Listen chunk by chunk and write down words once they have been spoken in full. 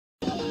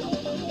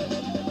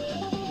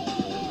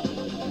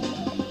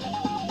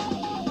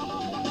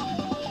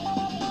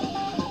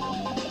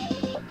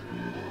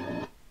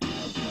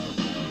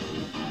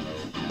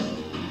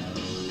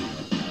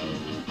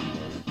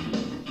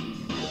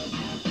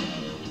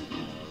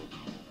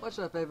What's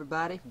up,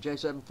 everybody?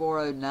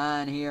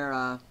 DA14 here.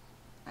 I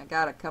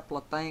got a couple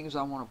of things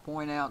I want to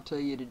point out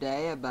to you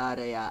today about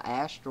a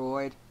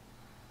asteroid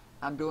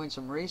I'm doing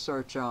some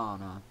research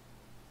on.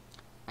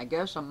 I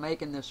guess I'm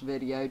making this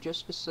video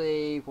just to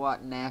see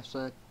what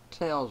NASA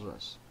tells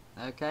us.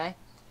 Okay?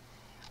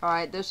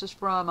 Alright, this is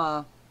from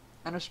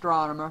an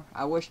astronomer.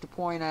 I wish to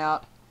point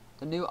out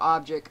the new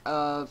object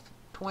of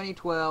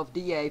 2012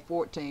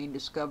 DA14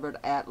 discovered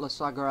at La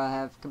Sagra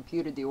have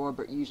computed the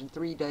orbit using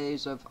 3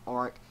 days of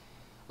arc.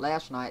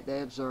 Last night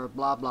they observed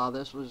blah blah.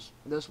 This was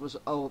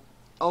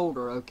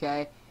older,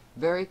 okay?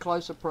 Very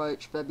close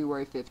approach,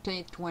 February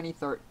 15th,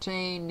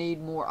 2013. Need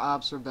more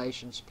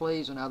observations,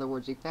 please. In other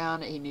words, he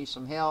found it. He needs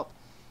some help.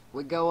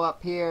 We go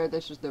up here.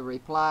 This is the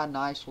reply.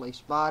 Nicely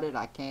spotted.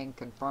 I can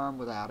confirm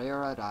without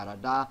error.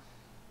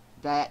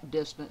 That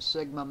distance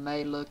sigma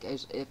may look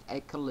as if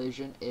a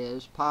collision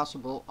is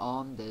possible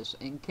on this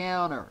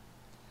encounter.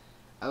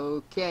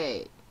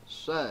 Okay,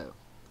 so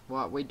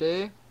what we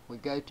do, we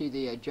go to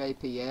the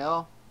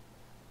JPL.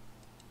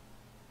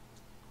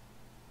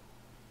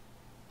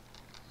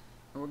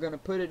 And we're going to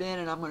put it in,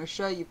 and I'm going to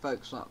show you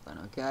folks something,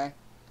 okay?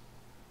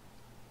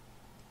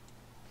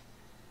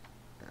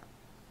 Yeah.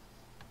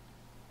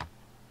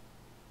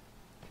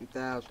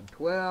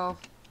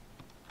 2012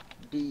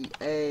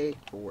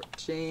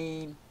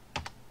 DA14.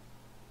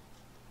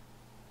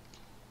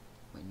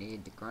 We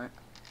need to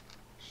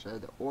show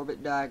the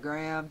orbit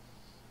diagram.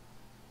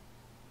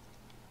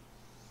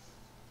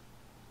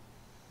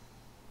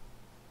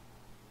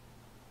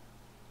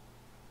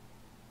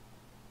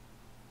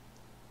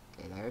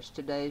 There's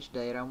today's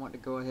date. I want to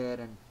go ahead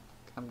and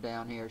come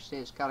down here. See,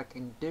 it's got a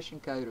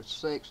condition code of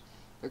 6.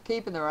 They're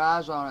keeping their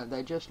eyes on it.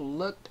 They just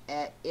looked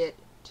at it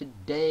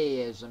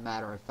today, as a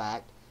matter of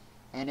fact,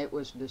 and it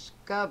was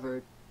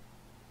discovered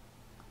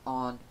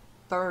on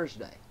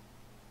Thursday.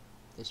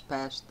 This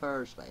past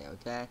Thursday,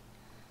 okay?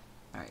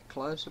 Alright,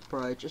 close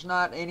approach. It's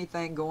not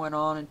anything going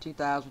on in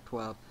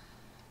 2012.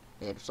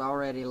 It's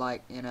already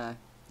like in a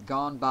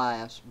gone by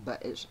us,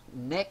 but it's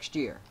next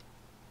year.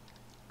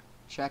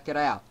 Check it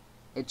out.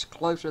 It's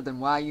closer than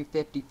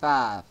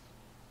YU55.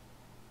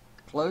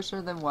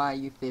 Closer than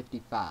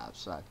YU55.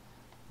 So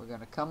we're going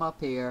to come up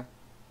here.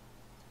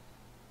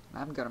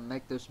 I'm going to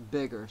make this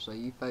bigger so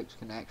you folks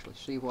can actually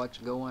see what's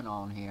going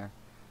on here.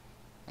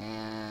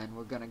 And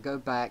we're going to go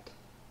back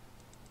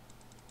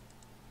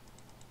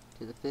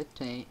to the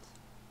 15th.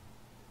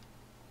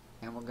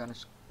 And we're going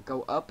to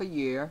go up a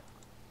year.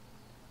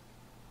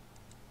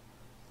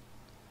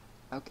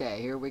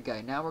 Okay, here we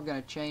go. Now we're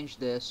going to change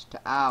this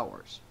to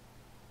hours.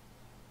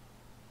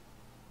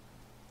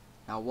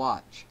 Now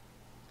watch.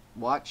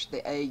 Watch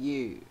the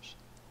AUs.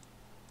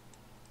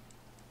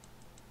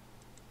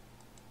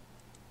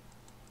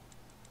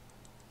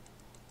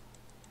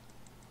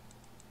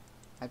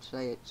 I'd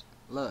say it's,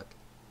 look,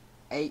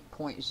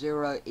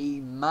 8.0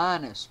 E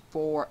minus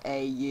 4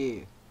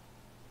 AU.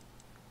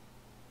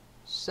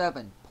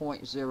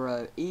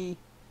 7.0 E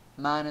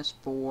minus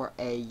 4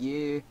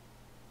 AU.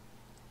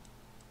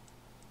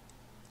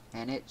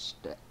 And it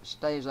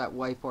stays that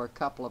way for a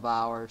couple of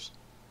hours.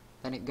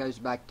 Then it goes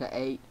back to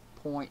 8.0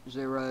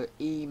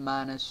 E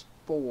minus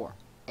 4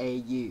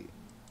 AU.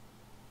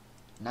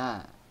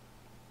 9.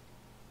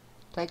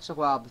 Takes a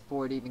while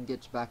before it even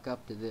gets back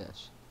up to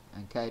this.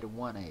 Okay, to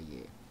 1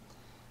 AU.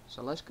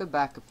 So let's go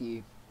back a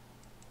few.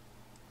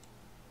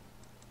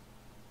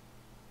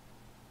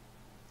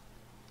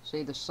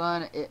 See, the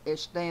sun,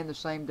 it's staying the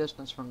same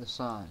distance from the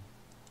sun.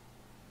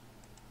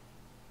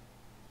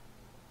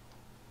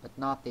 But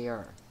not the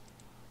earth.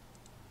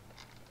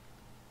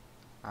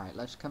 Alright,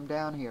 let's come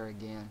down here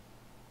again.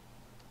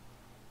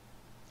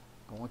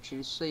 I want you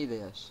to see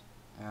this.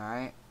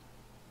 Alright.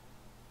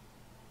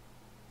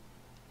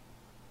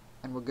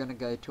 And we're going to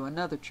go to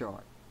another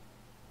chart.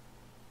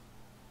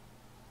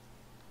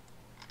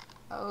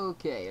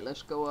 Okay,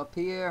 let's go up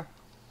here.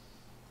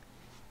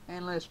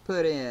 And let's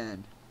put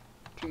in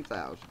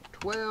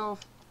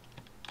 2012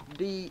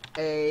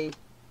 DA14.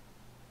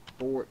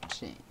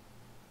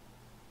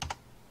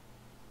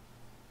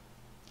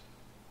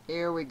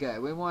 Here we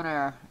go. We want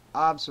our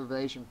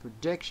observation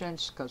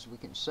predictions because we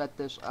can set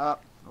this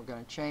up. We're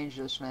going to change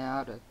this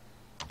now to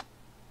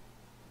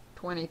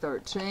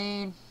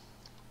 2013.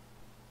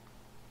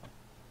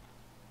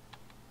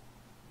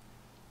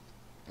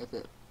 If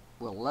it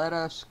will let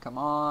us, come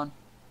on.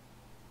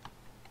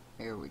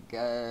 Here we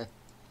go.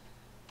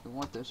 We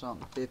want this on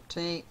the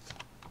 15th.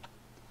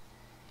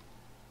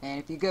 And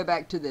if you go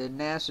back to the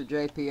NASA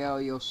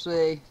JPL, you'll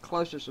see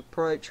closest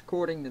approach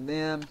according to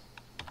them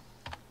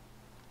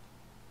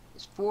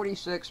is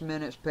 46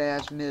 minutes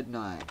past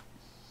midnight.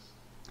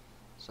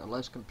 So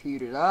let's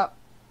compute it up.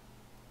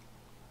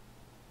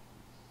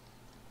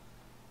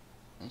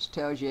 This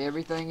tells you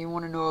everything you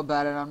want to know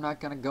about it. I'm not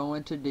going to go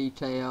into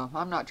detail.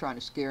 I'm not trying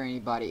to scare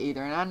anybody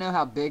either. And I know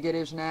how big it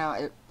is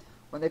now.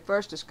 When they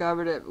first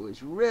discovered it, it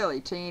was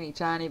really teeny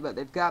tiny, but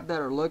they've got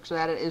better looks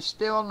at it. It's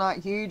still not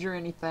huge or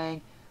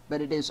anything,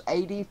 but it is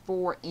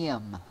 84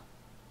 M.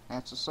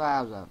 That's the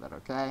size of it,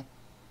 okay?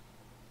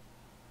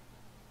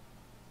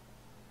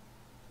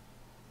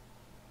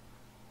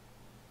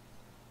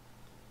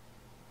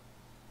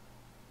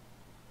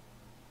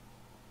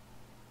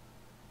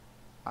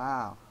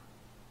 Wow.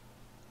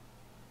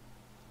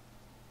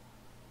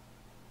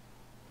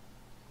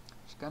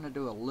 It's going to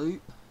do a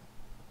loop.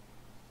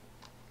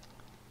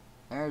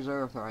 There's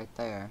Earth right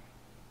there.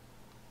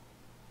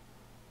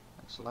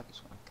 Looks like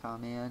it's going to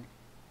come in,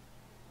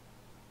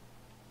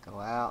 go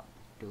out,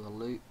 do a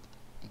loop,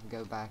 and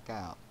go back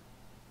out.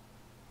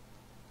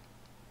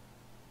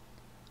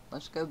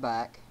 Let's go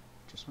back.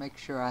 Just make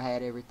sure I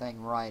had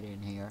everything right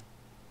in here.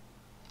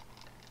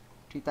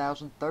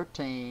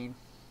 2013,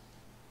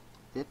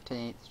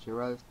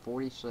 15th,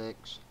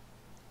 046.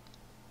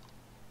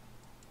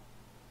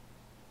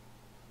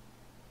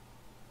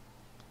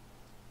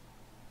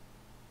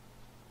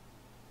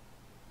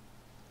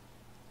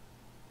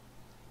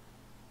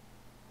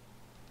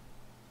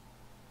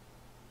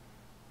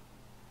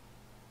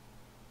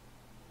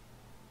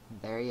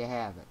 There you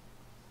have it.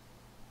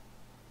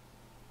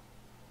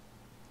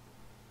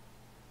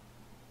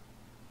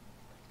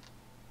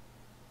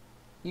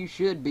 You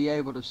should be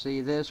able to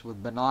see this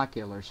with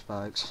binoculars,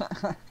 folks.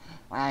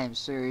 I am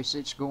serious.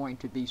 It's going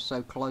to be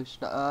so close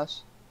to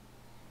us.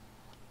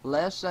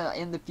 Less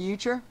in the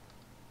future.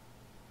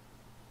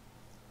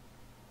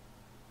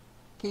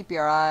 Keep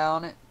your eye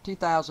on it.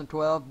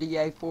 2012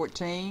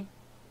 DA14.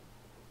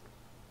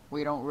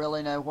 We don't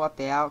really know what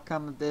the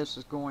outcome of this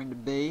is going to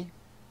be.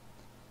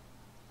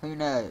 Who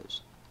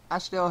knows? I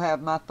still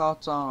have my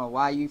thoughts on a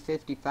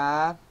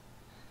YU55.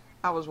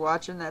 I was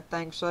watching that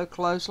thing so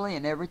closely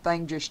and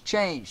everything just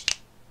changed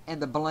in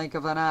the blink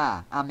of an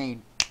eye. I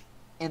mean,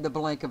 in the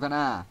blink of an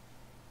eye.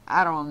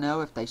 I don't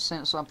know if they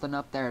sent something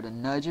up there to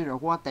nudge it or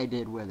what they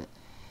did with it.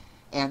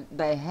 And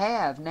they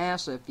have,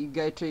 NASA, if you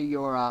go to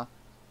your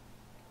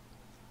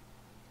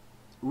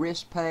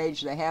risk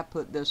page, they have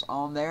put this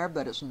on there,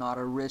 but it's not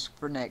a risk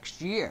for next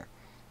year.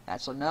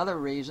 That's another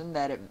reason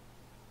that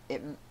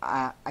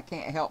I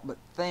can't help but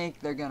think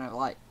they're going to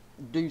like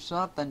do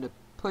something to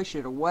push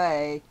it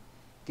away,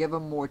 give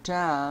them more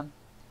time,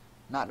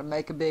 not to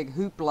make a big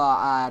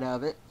hoopla out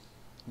of it.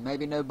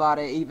 Maybe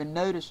nobody even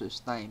noticed this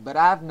thing, but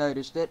I've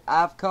noticed it.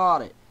 I've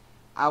caught it.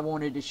 I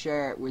wanted to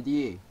share it with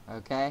you,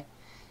 okay?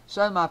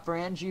 So, my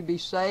friends, you be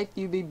safe,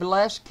 you be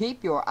blessed,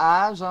 keep your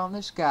eyes on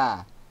the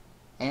sky,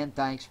 and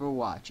thanks for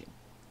watching.